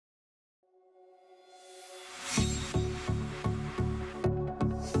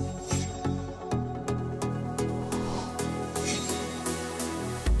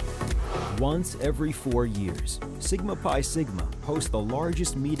Once every 4 years, Sigma Pi Sigma hosts the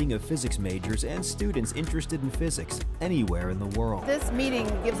largest meeting of physics majors and students interested in physics anywhere in the world. This meeting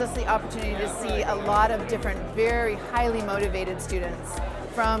gives us the opportunity to see a lot of different, very highly motivated students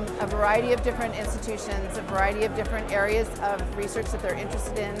from a variety of different institutions, a variety of different areas of research that they're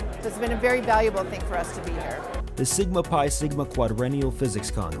interested in. So it's been a very valuable thing for us to be here. The Sigma Pi Sigma Quadrennial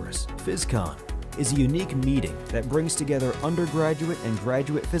Physics Congress, PhysCon, is a unique meeting that brings together undergraduate and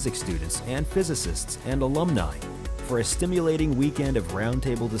graduate physics students and physicists and alumni for a stimulating weekend of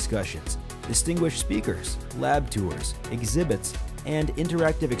roundtable discussions, distinguished speakers, lab tours, exhibits, and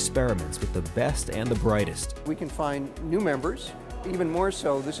interactive experiments with the best and the brightest. We can find new members. Even more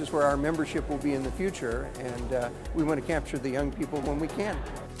so, this is where our membership will be in the future, and we want to capture the young people when we can.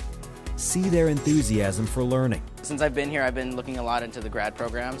 See their enthusiasm for learning. Since I've been here, I've been looking a lot into the grad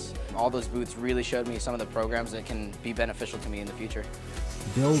programs. All those booths really showed me some of the programs that can be beneficial to me in the future.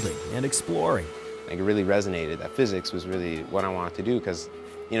 Building and exploring. Like, it really resonated that physics was really what I wanted to do because,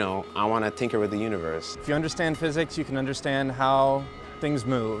 you know, I want to tinker with the universe. If you understand physics, you can understand how things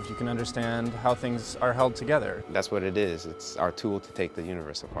move. You can understand how things are held together. That's what it is. It's our tool to take the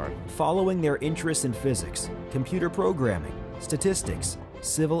universe apart. Following their interest in physics, computer programming, statistics,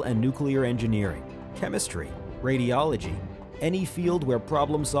 civil and nuclear engineering, chemistry, radiology, any field where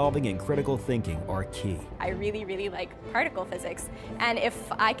problem solving and critical thinking are key. I really like particle physics, and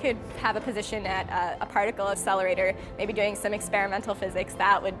if I could have a position at a particle accelerator, maybe doing some experimental physics,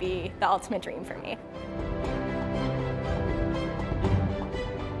 that would be the ultimate dream for me.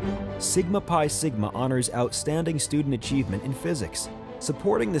 Sigma Pi Sigma honors outstanding student achievement in physics.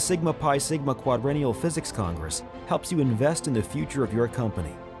 Supporting the Sigma Pi Sigma Quadrennial Physics Congress helps you invest in the future of your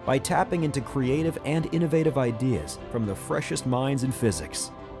company by tapping into creative and innovative ideas from the freshest minds in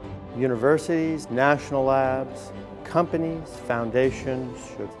physics. Universities, national labs, companies, foundations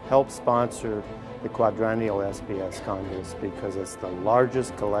should help sponsor the Quadrennial SPS Congress because it's the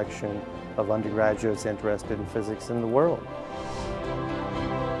largest collection of undergraduates interested in physics in the world.